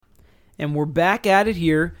And we're back at it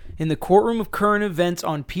here in the courtroom of current events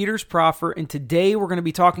on Peter's Proffer, and today we're going to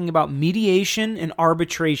be talking about mediation and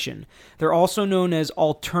arbitration. They're also known as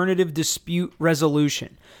alternative dispute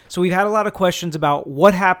resolution. So we've had a lot of questions about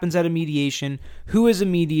what happens at a mediation, who is a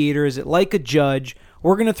mediator, is it like a judge?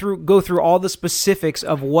 We're going to go through all the specifics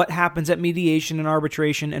of what happens at mediation and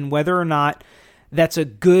arbitration and whether or not that's a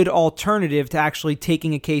good alternative to actually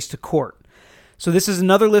taking a case to court. So this is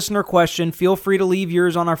another listener question. Feel free to leave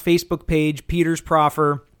yours on our Facebook page, Peter's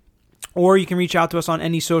Proffer, or you can reach out to us on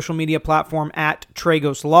any social media platform at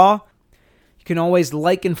Tragos Law. You can always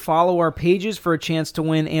like and follow our pages for a chance to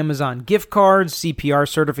win Amazon gift cards, CPR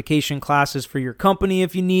certification classes for your company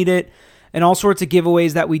if you need it, and all sorts of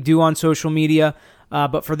giveaways that we do on social media.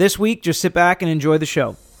 But for this week, just sit back and enjoy the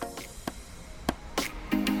show.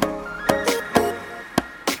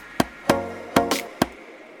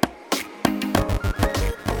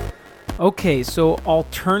 Okay, so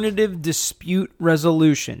alternative dispute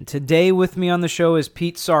resolution. Today with me on the show is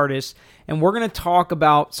Pete Sardis, and we're going to talk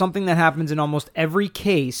about something that happens in almost every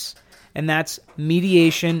case, and that's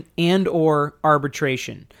mediation and or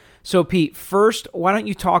arbitration. So Pete, first, why don't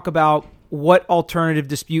you talk about what alternative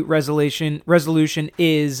dispute resolution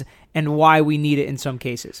is and why we need it in some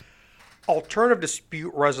cases? Alternative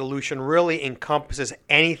dispute resolution really encompasses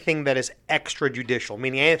anything that is extrajudicial,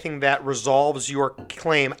 meaning anything that resolves your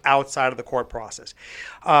claim outside of the court process.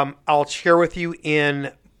 I'll share with you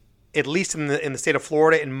at least in the state of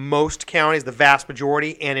Florida, in most counties, the vast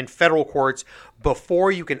majority, and in federal courts,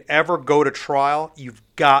 before you can ever go to trial, you've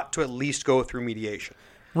got to at least go through mediation.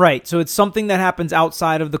 Right, so it's something that happens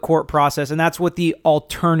outside of the court process, and that's what the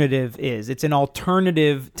alternative is. It's an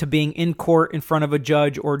alternative to being in court in front of a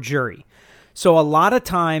judge or jury. So a lot of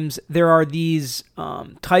times there are these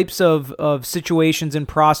types of situations and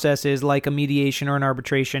processes like a mediation or an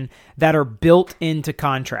arbitration that are built into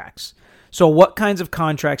contracts. So what kinds of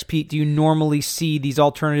contracts, Pete, do you normally see these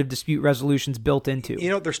alternative dispute resolutions built into?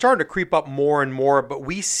 They're starting to creep up more and more, but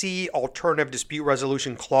we see alternative dispute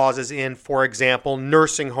resolution clauses in, for example,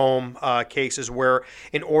 nursing home cases where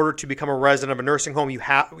in order to become a resident of a nursing home, you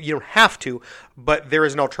don't have to, but there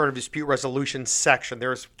is an alternative dispute resolution section.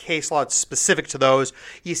 There's case law specific to those.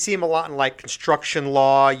 You see them a lot in like construction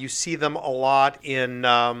law. You see them a lot in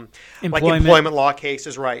like employment law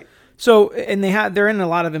cases, right? So, and they're in a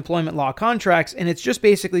lot of employment law contracts, and it's just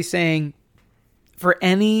basically saying for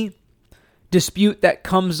any dispute that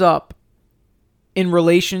comes up in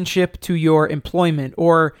relationship to your employment,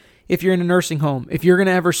 or if you're in a nursing home, if you're going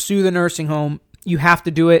to ever sue the nursing home, you have to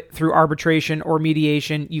do it through arbitration or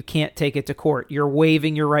mediation. You can't take it to court. You're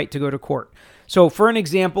waiving your right to go to court. So for an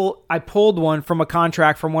example, I pulled one from a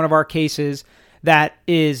contract from one of our cases that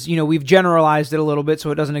is, we've generalized it a little bit so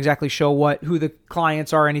it doesn't exactly show who the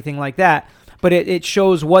clients are or anything like that, but it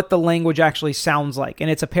shows what the language actually sounds like. And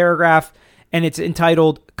it's a paragraph, and it's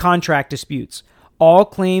entitled Contract Disputes. All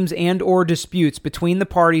claims and or disputes between the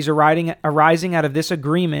parties arising out of this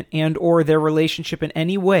agreement and or their relationship in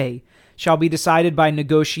any way shall be decided by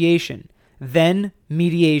negotiation, then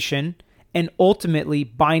mediation, and ultimately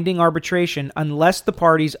binding arbitration unless the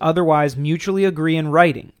parties otherwise mutually agree in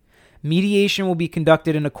writing. Mediation will be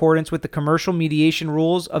conducted in accordance with the commercial mediation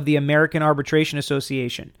rules of the American Arbitration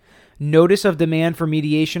Association. Notice of demand for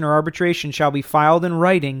mediation or arbitration shall be filed in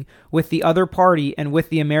writing with the other party and with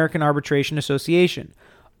the American Arbitration Association.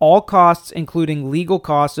 All costs, including legal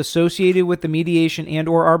costs associated with the mediation and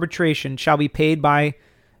or arbitration, shall be paid by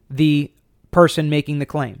the person making the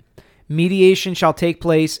claim. Mediation shall take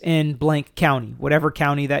place in blank county, whatever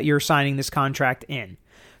county that you're signing this contract in.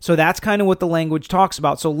 So that's kind of what the language talks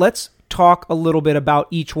about. So let's talk a little bit about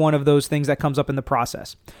each one of those things that comes up in the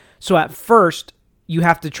process. So at first, you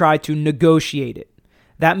have to try to negotiate it.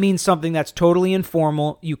 That means something that's totally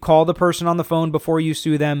informal. You call the person on the phone before you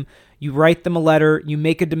sue them. You write them a letter. You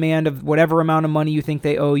make a demand of whatever amount of money you think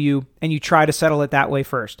they owe you, and you try to settle it that way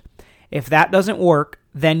first. If that doesn't work,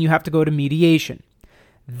 then you have to go to mediation.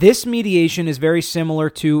 This mediation is very similar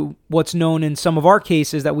to what's known in some of our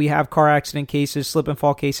cases that we have, car accident cases, slip and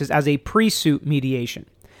fall cases, as a pre-suit mediation.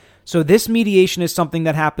 So this mediation is something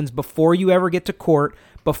that happens before you ever get to court,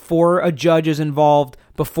 before a judge is involved,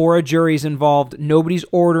 before a jury is involved. Nobody's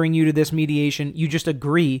ordering you to this mediation. You just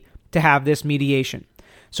agree to have this mediation.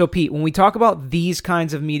 So Pete, when we talk about these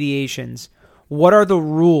kinds of mediations, what are the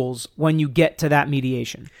rules when you get to that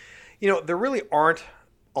mediation? There really aren't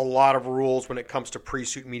a lot of rules when it comes to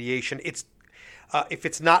pre-suit mediation. If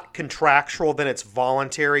it's not contractual, then it's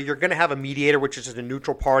voluntary. You're going to have a mediator, which is a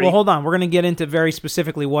neutral party. Well, hold on. We're going to get into very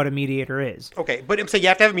specifically what a mediator is. Okay, but I'm saying you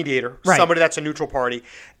have to have a mediator, Right. somebody that's a neutral party,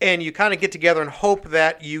 and you kind of get together and hope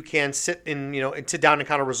that you can sit down and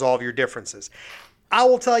kind of resolve your differences. I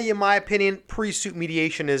will tell you, in my opinion, pre-suit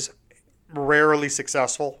mediation is rarely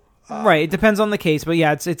successful. Right. It depends on the case, but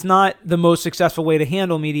yeah, it's not the most successful way to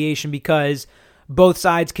handle mediation because both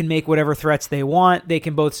sides can make whatever threats they want. They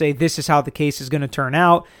can both say, this is how the case is going to turn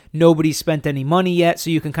out. Nobody's spent any money yet, so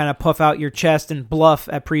you can kind of puff out your chest and bluff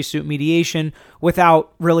at pre-suit mediation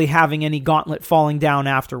without really having any gauntlet falling down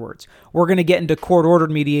afterwards. We're going to get into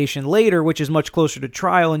court-ordered mediation later, which is much closer to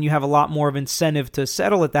trial, and you have a lot more of incentive to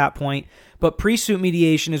settle at that point. But pre-suit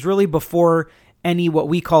mediation is really before any what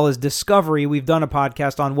we call as discovery. We've done a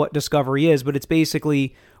podcast on what discovery is, but it's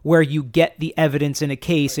basically where you get the evidence in a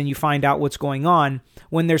case and you find out what's going on.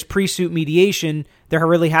 When there's pre-suit mediation, there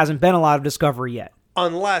really hasn't been a lot of discovery yet.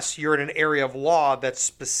 Unless you're in an area of law that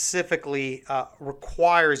specifically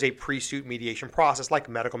requires a pre-suit mediation process, like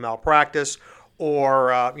medical malpractice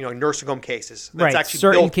or nursing home cases. That's right, actually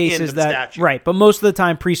certain built cases into the statute. right. But most of the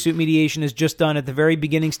time, pre-suit mediation is just done at the very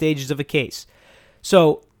beginning stages of a case.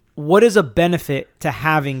 So, what is a benefit to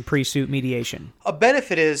having pre-suit mediation? A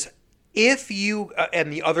benefit is if you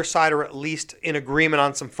and the other side are at least in agreement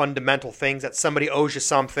on some fundamental things, that somebody owes you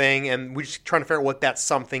something and we're just trying to figure out what that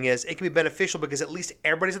something is, it can be beneficial because at least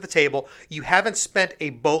everybody's at the table. You haven't spent a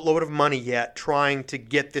boatload of money yet trying to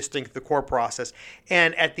get this thing through the court process.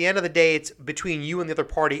 And at the end of the day, it's between you and the other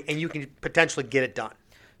party and you can potentially get it done.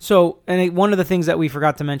 So, and one of the things that we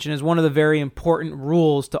forgot to mention is one of the very important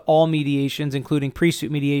rules to all mediations, including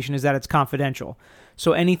pre-suit mediation, is that it's confidential.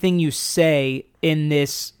 So anything you say in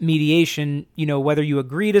this mediation, whether you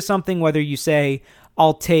agree to something, whether you say,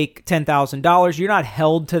 I'll take $10,000, you're not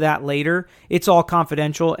held to that later. It's all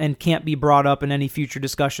confidential and can't be brought up in any future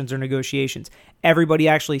discussions or negotiations. Everybody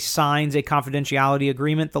actually signs a confidentiality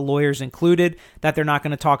agreement, the lawyers included, that they're not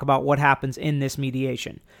going to talk about what happens in this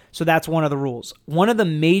mediation. So that's one of the rules. One of the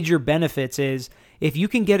major benefits is if you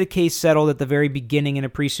can get a case settled at the very beginning in a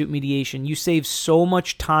pre-suit mediation, you save so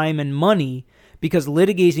much time and money because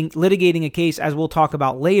litigating a case, as we'll talk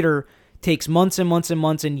about later, takes months and months and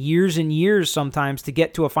months and years sometimes to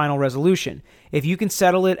get to a final resolution. If you can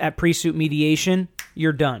settle it at pre-suit mediation,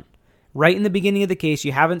 you're done. Right in the beginning of the case,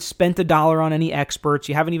 you haven't spent $1 on any experts.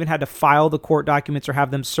 You haven't even had to file the court documents or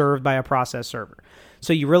have them served by a process server.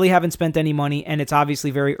 So you really haven't spent any money, and it's obviously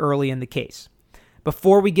very early in the case.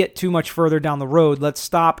 Before we get too much further down the road, let's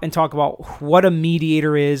stop and talk about what a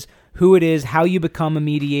mediator is, who it is, how you become a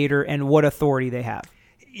mediator, and what authority they have.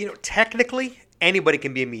 Technically, anybody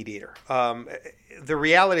can be a mediator. The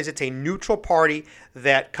reality is it's a neutral party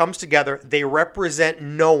that comes together. They represent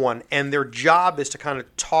no one, and their job is to kind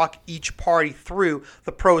of talk each party through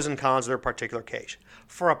the pros and cons of their particular case.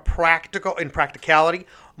 In practicality,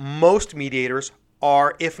 most mediators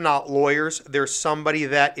are, if not lawyers, there's somebody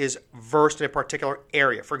that is versed in a particular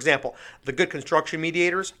area. For example, the good construction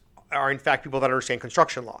mediators are in fact people that understand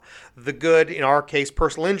construction law. The good, in our case,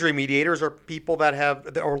 personal injury mediators are people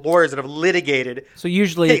or lawyers that have litigated So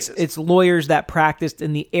usually cases. it's lawyers that practiced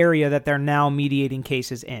in the area that they're now mediating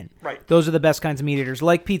cases in. Right. Those are the best kinds of mediators.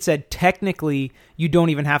 Like Pete said, technically you don't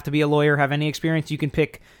even have to be a lawyer, have any experience. You can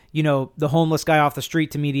pick, the homeless guy off the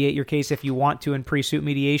street to mediate your case if you want to in pre-suit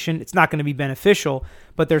mediation. It's not going to be beneficial,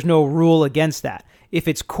 but there's no rule against that. If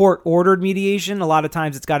it's court-ordered mediation, a lot of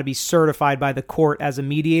times it's got to be certified by the court as a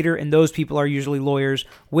mediator, and those people are usually lawyers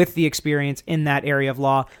with the experience in that area of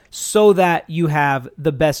law so that you have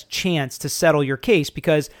the best chance to settle your case.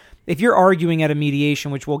 Because if you're arguing at a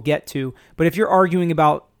mediation, which we'll get to, but if you're arguing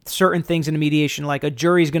about certain things in a mediation, like a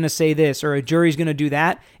jury's going to say this or a jury's going to do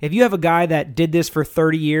that, if you have a guy that did this for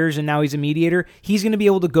 30 years and now he's a mediator, he's going to be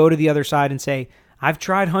able to go to the other side and say, I've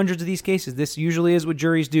tried hundreds of these cases. This usually is what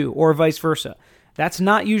juries do, or vice versa. That's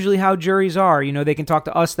not usually how juries are. They can talk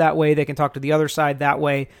to us that way. They can talk to the other side that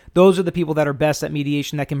way. Those are the people that are best at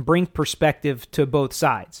mediation that can bring perspective to both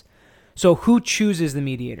sides. So who chooses the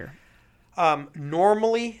mediator?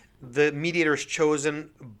 Normally, the mediator is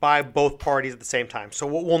chosen by both parties at the same time. So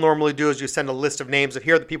what we'll normally do is you send a list of names of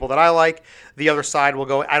here are the people that I like. The other side will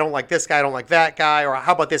go, I don't like this guy, I don't like that guy, or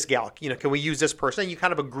how about this gal? Can we use this person? And you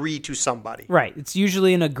kind of agree to somebody. Right. It's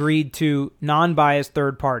usually an agreed to non-biased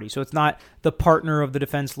third party. So it's not the partner of the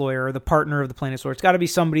defense lawyer or the partner of the plaintiff's lawyer. It's got to be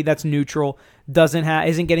somebody that's neutral,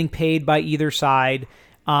 isn't getting paid by either side,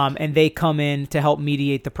 and they come in to help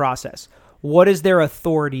mediate the process. What is their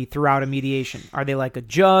authority throughout a mediation? Are they like a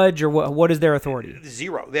judge, or what is their authority?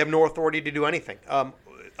 Zero. They have no authority to do anything.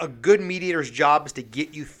 a good mediator's job is to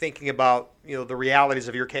get you thinking about the realities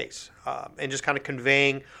of your case, and just kind of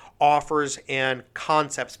conveying offers and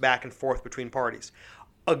concepts back and forth between parties.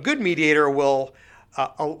 A good mediator will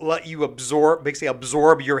let you basically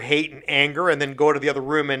absorb your hate and anger, and then go to the other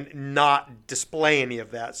room and not display any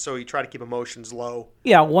of that. So you try to keep emotions low.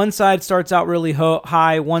 Yeah, one side starts out really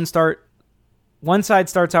high, one side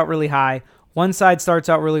starts out really high, one side starts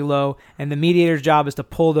out really low, and the mediator's job is to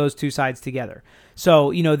pull those two sides together.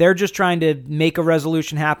 So, they're just trying to make a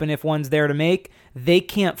resolution happen if one's there to make. They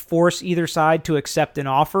can't force either side to accept an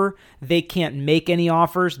offer. They can't make any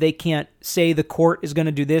offers. They can't say the court is going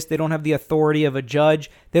to do this. They don't have the authority of a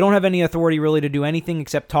judge. They don't have any authority really to do anything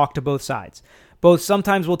except talk to both sides. Both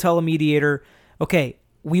sometimes will tell a mediator, okay,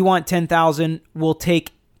 we want 10,000, we'll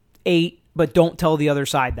take 8, but don't tell the other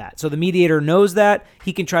side that. So the mediator knows that.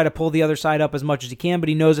 He can try to pull the other side up as much as he can, but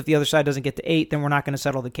he knows if the other side doesn't get to 8, then we're not going to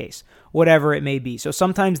settle the case, whatever it may be. So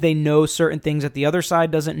sometimes they know certain things that the other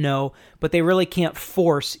side doesn't know, but they really can't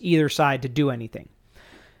force either side to do anything.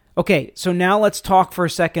 Okay, so now let's talk for a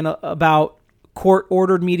second about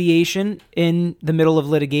court-ordered mediation in the middle of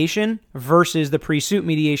litigation versus the pre-suit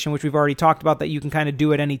mediation, which we've already talked about, that you can kind of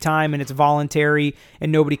do at any time and it's voluntary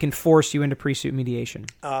and nobody can force you into pre-suit mediation.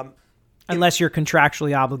 Unless you're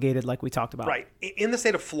contractually obligated, like we talked about. Right. In the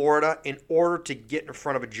state of Florida, in order to get in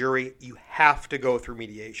front of a jury, you have to go through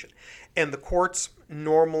mediation. And the courts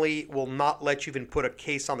normally will not let you even put a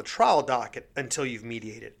case on the trial docket until you've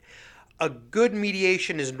mediated. A good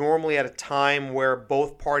mediation is normally at a time where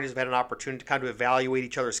both parties have had an opportunity to kind of evaluate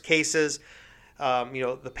each other's cases.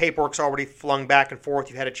 The paperwork's already flung back and forth.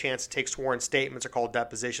 You've had a chance to take sworn statements, are called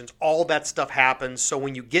depositions. All that stuff happens. So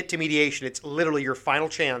when you get to mediation, it's literally your final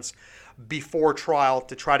chance before trial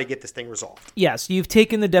to try to get this thing resolved. Yes, you've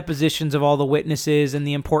taken the depositions of all the witnesses and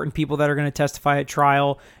the important people that are going to testify at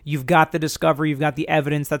trial. You've got the discovery, you've got the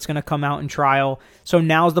evidence that's going to come out in trial. So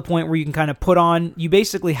now's the point where you can kind of put on,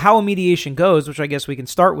 how a mediation goes, which I guess we can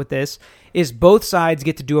start with this, is both sides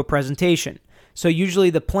get to do a presentation. So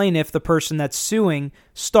usually the plaintiff, the person that's suing,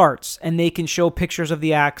 starts, and they can show pictures of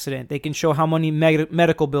the accident. They can show how many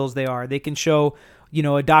medical bills they are. They can show,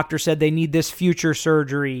 a doctor said they need this future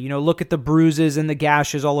surgery. Look at the bruises and the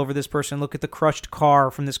gashes all over this person. Look at the crushed car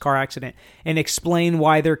from this car accident, and explain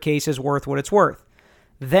why their case is worth what it's worth.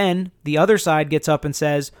 Then the other side gets up and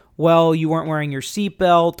says, well, you weren't wearing your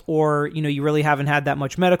seatbelt, or, you really haven't had that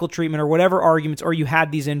much medical treatment, or whatever arguments, or you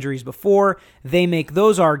had these injuries before. They make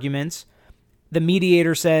those arguments. The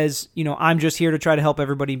mediator says, I'm just here to try to help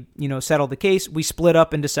everybody, settle the case. We split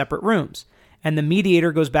up into separate rooms. And the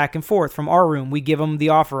mediator goes back and forth. From our room, we give them the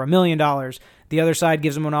offer, $1 million. The other side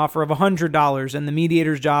gives them an offer of $100. And the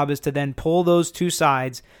mediator's job is to then pull those two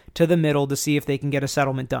sides to the middle to see if they can get a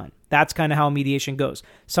settlement done. That's kind of how mediation goes.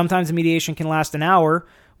 Sometimes the mediation can last an hour.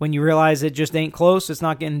 When you realize it just ain't close, it's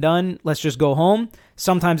not getting done, let's just go home.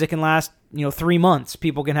 Sometimes it can last, 3 months.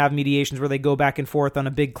 People can have mediations where they go back and forth on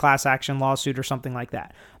a big class action lawsuit or something like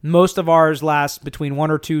that. Most of ours last between 1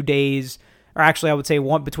 or 2 days, or actually I would say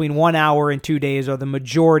between 1 hour and 2 days are the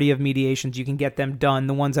majority of mediations. You can get them done,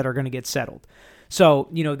 the ones that are going to get settled. So,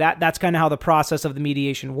 that's kind of how the process of the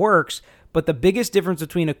mediation works. But the biggest difference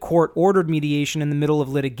between a court-ordered mediation in the middle of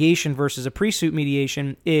litigation versus a pre-suit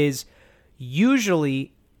mediation is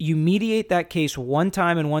usually you mediate that case one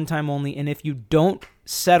time and one time only, and if you don't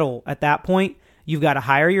settle at that point, you've got to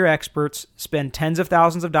hire your experts, spend tens of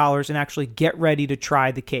thousands of dollars, and actually get ready to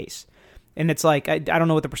try the case. And it's like, I don't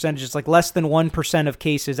know what the percentage is, like less than 1% of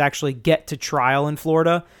cases actually get to trial in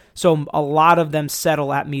Florida, so a lot of them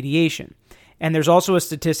settle at mediation. And there's also a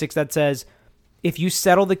statistics that says if you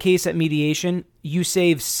settle the case at mediation, you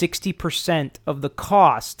save 60% of the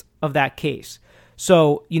cost of that case.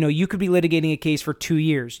 So, you could be litigating a case for 2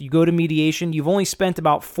 years. You go to mediation, you've only spent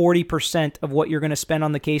about 40% of what you're going to spend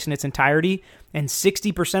on the case in its entirety, and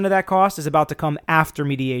 60% of that cost is about to come after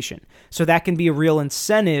mediation. So that can be a real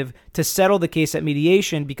incentive to settle the case at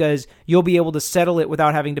mediation because you'll be able to settle it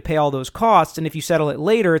without having to pay all those costs, and if you settle it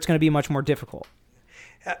later, it's going to be much more difficult.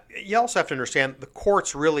 You also have to understand the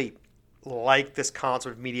courts really like this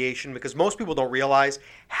concept of mediation because most people don't realize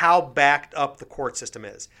how backed up the court system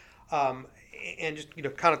is. And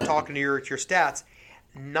just kind of talking to your stats,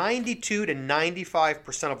 92 to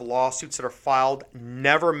 95% of lawsuits that are filed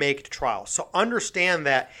never make it to trial. So understand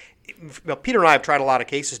that. Peter and I have tried a lot of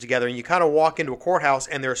cases together, and you kind of walk into a courthouse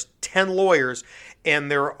and there's 10 lawyers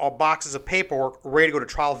and there are boxes of paperwork ready to go to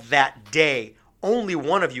trial that day. Only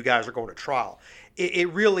one of you guys are going to trial.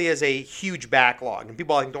 it really is a huge backlog, and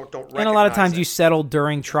people, I think, don't recognize And a lot of times it. you settle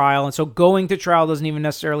during trial, and so going to trial doesn't even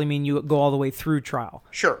necessarily mean you go all the way through trial.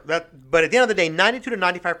 Sure, but at the end of the day, 92 to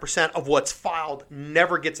 95% of what's filed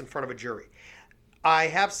never gets in front of a jury. I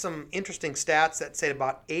have some interesting stats that say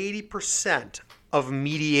about 80% of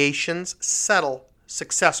mediations settle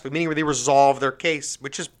successfully, meaning where they resolve their case,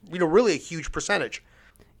 which is really a huge percentage.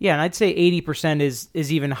 Yeah, and I'd say 80%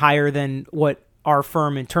 is even higher than what our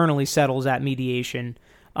firm internally settles at mediation.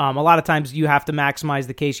 A lot of times you have to maximize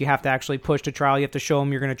the case. You have to actually push to trial. You have to show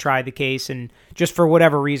them you're going to try the case. And just for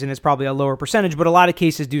whatever reason, it's probably a lower percentage. But a lot of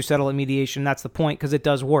cases do settle at mediation. That's the point, because it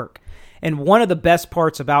does work. And one of the best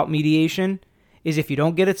parts about mediation is if you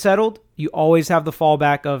don't get it settled, you always have the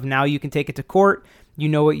fallback of now you can take it to court. You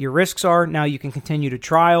know what your risks are. Now you can continue to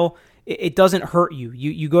trial. It doesn't hurt you.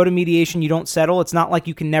 You go to mediation, you don't settle. It's not like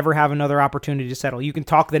you can never have another opportunity to settle. You can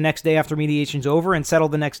talk the next day after mediation's over and settle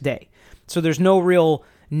the next day. So there's no real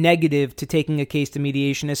negative to taking a case to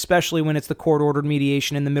mediation, especially when it's the court-ordered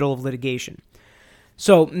mediation in the middle of litigation.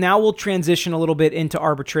 So now we'll transition a little bit into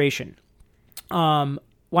arbitration.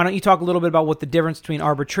 Why don't you talk a little bit about what the difference between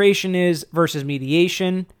arbitration is versus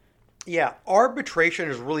mediation? Yeah, arbitration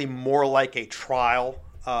is really more like a trial.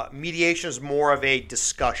 Mediation is more of a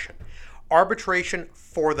discussion. Arbitration,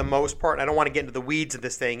 for the most part, and I don't want to get into the weeds of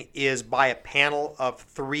this thing, is by a panel of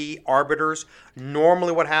 3 arbiters.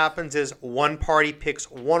 Normally what happens is one party picks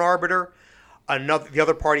one arbiter, the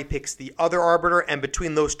other party picks the other arbiter, and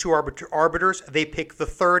between those 2 arbiters, they pick the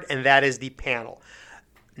third, and that is the panel.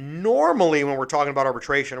 Normally, when we're talking about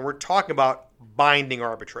arbitration, we're talking about binding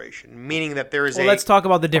arbitration, meaning that there is let's talk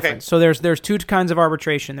about the difference. Okay. So there's 2 kinds of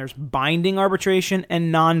arbitration. There's binding arbitration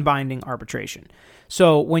and non-binding arbitration.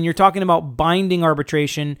 So when you're talking about binding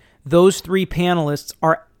arbitration, those 3 panelists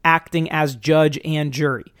are acting as judge and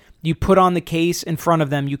jury. You put on the case in front of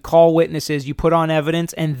them, you call witnesses, you put on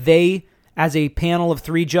evidence, and they, as a panel of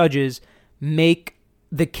 3 judges, make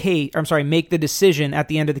the decision at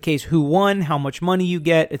the end of the case, who won, how much money you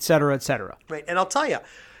get, et cetera, et cetera. Right, and I'll tell you,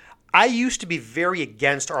 I used to be very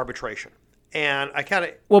against arbitration, and I kind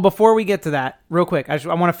of... Well, before we get to that, real quick, I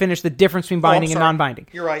want to finish the difference between binding and non-binding.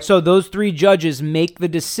 You're right. So those 3 judges make the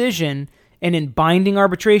decision, and in binding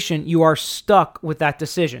arbitration, you are stuck with that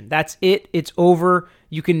decision. That's it. It's over.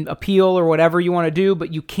 You can appeal or whatever you want to do,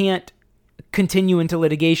 but you can't continue into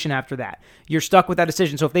litigation after that. You're stuck with that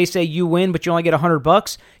decision. So if they say you win, but you only get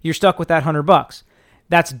 $100, you're stuck with that $100.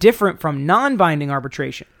 That's different from non-binding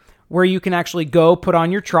arbitration, where you can actually go put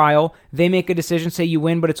on your trial. They make a decision, say you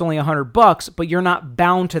win, but it's only $100, but you're not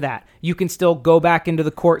bound to that. You can still go back into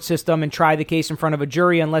the court system and try the case in front of a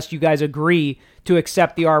jury unless you guys agree to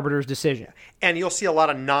accept the arbiter's decision. And you'll see a lot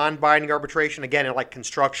of non-binding arbitration, again, in like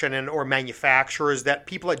construction or manufacturers, that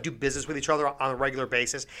people that do business with each other on a regular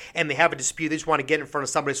basis, and they have a dispute, they just want to get in front of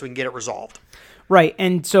somebody so we can get it resolved. Right,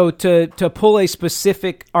 and so to pull a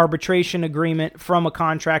specific arbitration agreement from a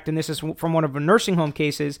contract, and this is from one of the nursing home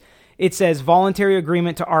cases, it says voluntary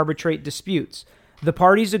agreement to arbitrate disputes. The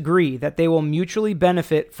parties agree that they will mutually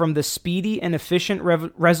benefit from the speedy and efficient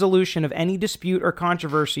resolution of any dispute or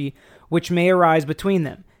controversy which may arise between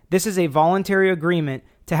them. This is a voluntary agreement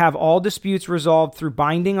to have all disputes resolved through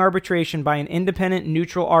binding arbitration by an independent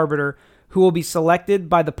neutral arbiter who will be selected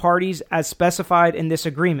by the parties as specified in this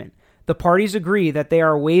agreement. The parties agree that they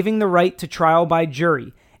are waiving the right to trial by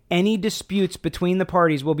jury. Any disputes between the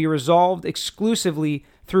parties will be resolved exclusively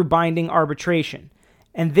through binding arbitration.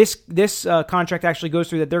 And this contract actually goes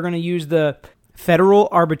through that they're going to use the Federal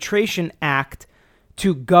Arbitration Act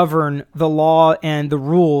to govern the law and the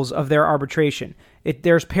rules of their arbitration.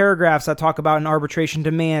 There's paragraphs that talk about an arbitration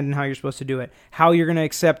demand and how you're supposed to do it, how you're going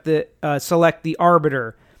to select the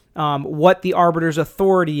arbiter, what the arbiter's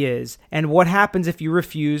authority is, and what happens if you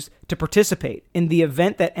refuse to participate. In the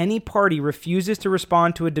event that any party refuses to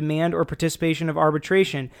respond to a demand or participation of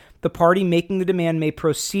arbitration, the party making the demand may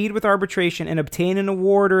proceed with arbitration and obtain an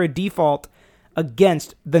award or a default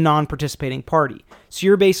against the non-participating party. So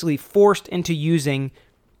you're basically forced into using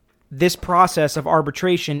this process of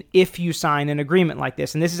arbitration if you sign an agreement like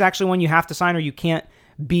this. And this is actually one you have to sign or you can't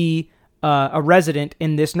be a resident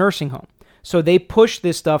in this nursing home. So they push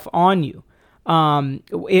this stuff on you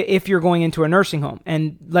if you're going into a nursing home.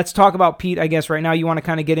 And let's talk about, Pete, I guess right now you want to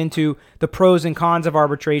kind of get into the pros and cons of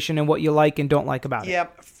arbitration and what you like and don't like about it. Yeah.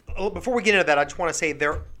 Before we get into that, I just want to say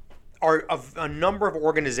are a number of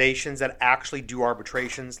organizations that actually do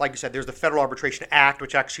arbitrations. Like you said, there's the Federal Arbitration Act,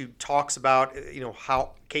 which actually talks about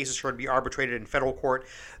how cases should be arbitrated in federal court.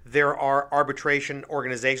 There are arbitration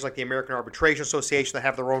organizations like the American Arbitration Association that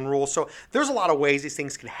have their own rules. So there's a lot of ways these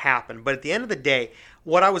things can happen. But at the end of the day,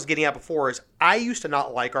 what I was getting at before is I used to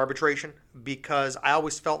not like arbitration because I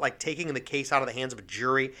always felt like taking the case out of the hands of a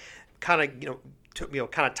jury kind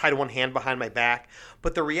of tied one hand behind my back.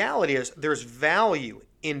 But the reality is there's value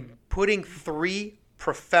in putting three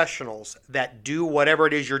professionals that do whatever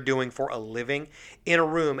it is you're doing for a living in a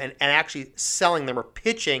room and actually selling them or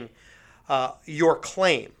pitching your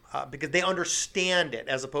claim because they understand it,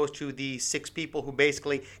 as opposed to the six people who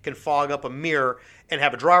basically can fog up a mirror and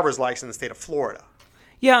have a driver's license in the state of Florida.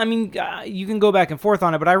 Yeah, I mean, you can go back and forth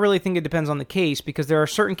on it, but I really think it depends on the case, because there are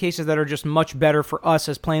certain cases that are just much better for us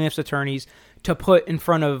as plaintiffs' attorneys to put in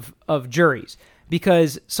front of juries,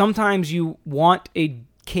 because sometimes you want a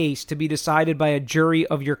case to be decided by a jury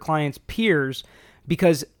of your client's peers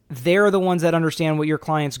because they're the ones that understand what your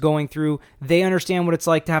client's going through. They understand what it's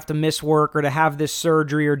like to have to miss work or to have this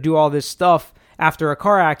surgery or do all this stuff after a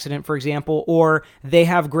car accident, for example, or they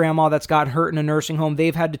have grandma that's got hurt in a nursing home.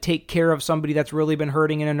 They've had to take care of somebody that's really been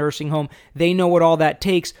hurting in a nursing home. They know what all that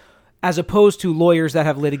takes, as opposed to lawyers that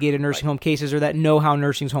have litigated nursing home cases or that know how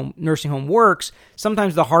nursing home works.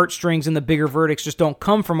 Sometimes the heartstrings and the bigger verdicts just don't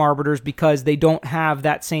come from arbiters because they don't have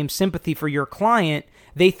that same sympathy for your client.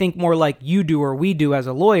 They think more like you do or we do as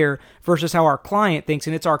a lawyer versus how our client thinks,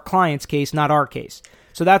 and it's our client's case, not our case.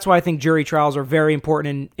 So that's why I think jury trials are very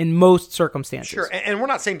important in most circumstances. Sure, and we're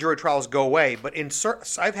not saying jury trials go away, but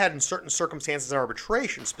I've had in certain circumstances in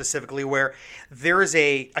arbitration specifically where there is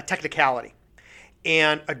a technicality.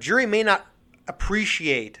 And a jury may not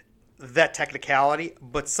appreciate that technicality,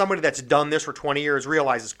 but somebody that's done this for 20 years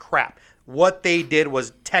realizes, crap, what they did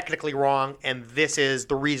was technically wrong, and this is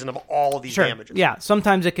the reason of all of these damages. Yeah,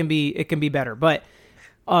 sometimes it can be better. But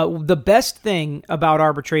the best thing about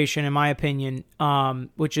arbitration, in my opinion,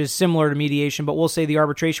 which is similar to mediation, but we'll say the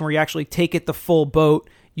arbitration where you actually take it the full boat,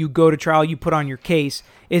 you go to trial, you put on your case,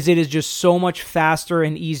 is it is just so much faster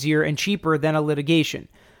and easier and cheaper than a litigation.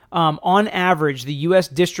 On average, the U.S.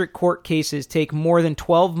 District Court cases take more than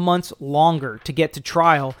 12 months longer to get to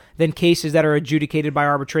trial than cases that are adjudicated by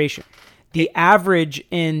arbitration. The average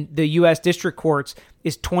in the U.S. District Courts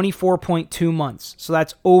is 24.2 months, so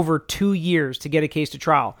that's over 2 years to get a case to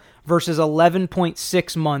trial, versus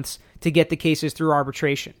 11.6 months to get the cases through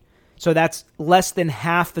arbitration. So that's less than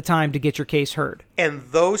half the time to get your case heard. And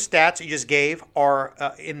those stats you just gave are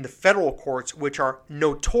in the federal courts, which are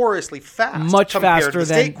notoriously fast. Much faster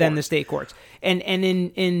than the state courts. And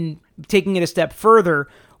in taking it a step further,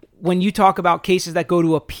 when you talk about cases that go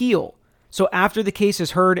to appeal, so after the case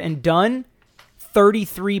is heard and done,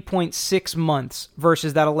 33.6 months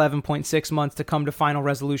versus that 11.6 months to come to final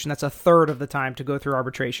resolution. That's a third of the time to go through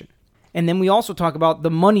arbitration. And then we also talk about the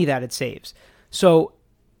money that it saves. So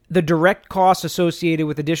the direct costs associated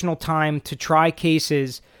with additional time to try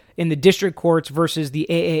cases in the district courts versus the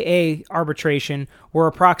AAA arbitration were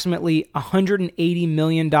approximately $180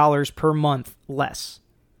 million per month less.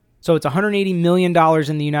 So it's $180 million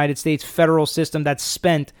in the United States federal system that's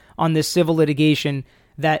spent on this civil litigation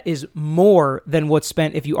that is more than what's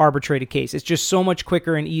spent if you arbitrate a case. It's just so much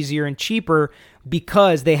quicker and easier and cheaper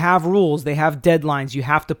because they have rules, they have deadlines. You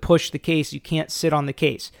have to push the case. You can't sit on the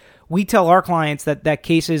case. We tell our clients that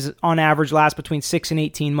cases on average last between 6 and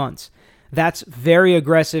 18 months. That's very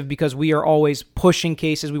aggressive because we are always pushing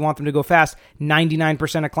cases. We want them to go fast.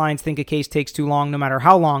 99% of clients think a case takes too long no matter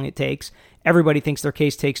how long it takes. Everybody thinks their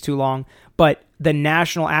case takes too long, but the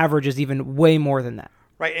national average is even way more than that.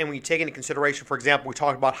 Right, and when you take into consideration, for example, we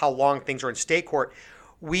talked about how long things are in state court.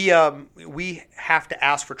 We have to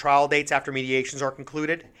ask for trial dates after mediations are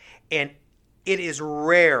concluded, and it is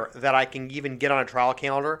rare that I can even get on a trial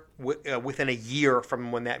calendar within a year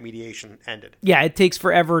from when that mediation ended. Yeah, it takes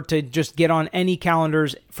forever to just get on any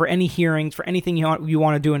calendars for any hearings, for anything you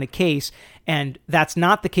want to do in a case. And that's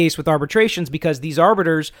not the case with arbitrations because these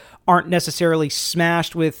arbiters aren't necessarily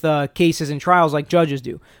smashed with cases and trials like judges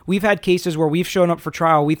do. We've had cases where we've shown up for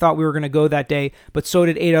trial. We thought we were going to go that day, but so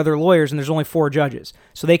did 8 other lawyers, and there's only 4 judges.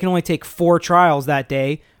 So they can only take 4 trials that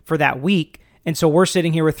day for that week. And so we're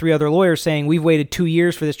sitting here with 3 other lawyers saying we've waited 2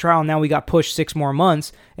 years for this trial, and now we got pushed 6 more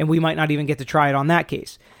months, and we might not even get to try it on that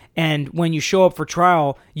case. And when you show up for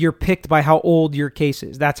trial, you're picked by how old your case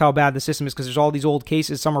is. That's how bad the system is because there's all these old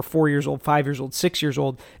cases. Some are 4 years old, 5 years old, 6 years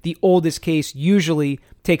old. The oldest case usually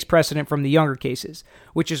takes precedent from the younger cases,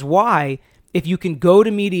 which is why if you can go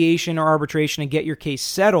to mediation or arbitration and get your case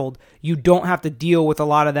settled, you don't have to deal with a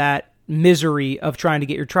lot of that misery of trying to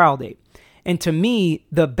get your trial date. And to me,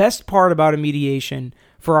 the best part about a mediation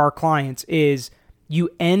for our clients is you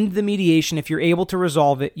end the mediation. If you're able to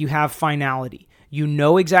resolve it, you have finality. You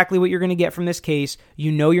know exactly what you're going to get from this case.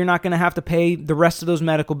 You know you're not going to have to pay the rest of those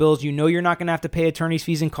medical bills. You know you're not going to have to pay attorney's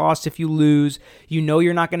fees and costs if you lose. You know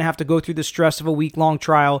you're not going to have to go through the stress of a week-long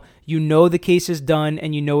trial. You know the case is done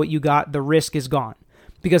and you know what you got. The risk is gone.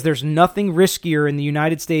 Because there's nothing riskier in the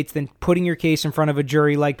United States than putting your case in front of a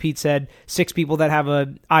jury, like Pete said, 6 people that have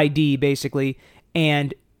a ID, basically,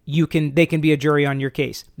 and they can be a jury on your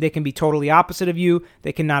case. They can be totally opposite of you,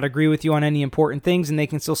 they cannot agree with you on any important things, and they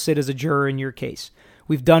can still sit as a juror in your case.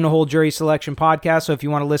 We've done a whole jury selection podcast, so if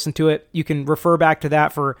you want to listen to it, you can refer back to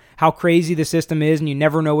that for how crazy the system is, and you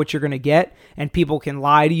never know what you're going to get, and people can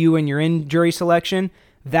lie to you when you're in jury selection.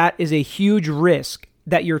 That is a huge risk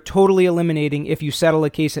that you're totally eliminating if you settle a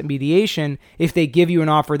case at mediation, if they give you an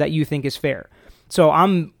offer that you think is fair. So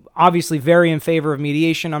I'm obviously very in favor of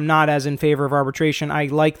mediation. I'm not as in favor of arbitration. I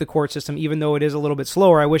like the court system, even though it is a little bit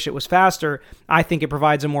slower. I wish it was faster. I think it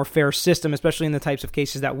provides a more fair system, especially in the types of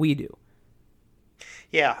cases that we do.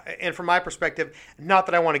 Yeah, and from my perspective, not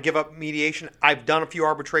that I want to give up mediation. I've done a few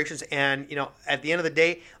arbitrations, and at the end of the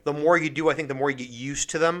day, the more you do, I think the more you get used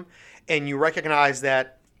to them, and you recognize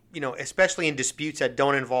that, especially in disputes that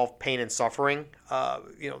don't involve pain and suffering,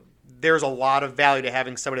 there's a lot of value to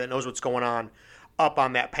having somebody that knows what's going on up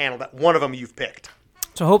on that panel, that one of them you've picked.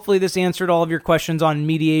 So hopefully this answered all of your questions on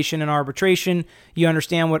mediation and arbitration. You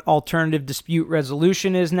understand what alternative dispute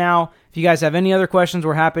resolution is now. If you guys have any other questions,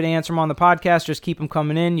 we're happy to answer them on the podcast. Just keep them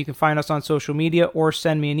coming in. You can find us on social media or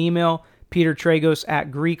send me an email,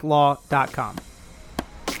 petertragos@greeklaw.com.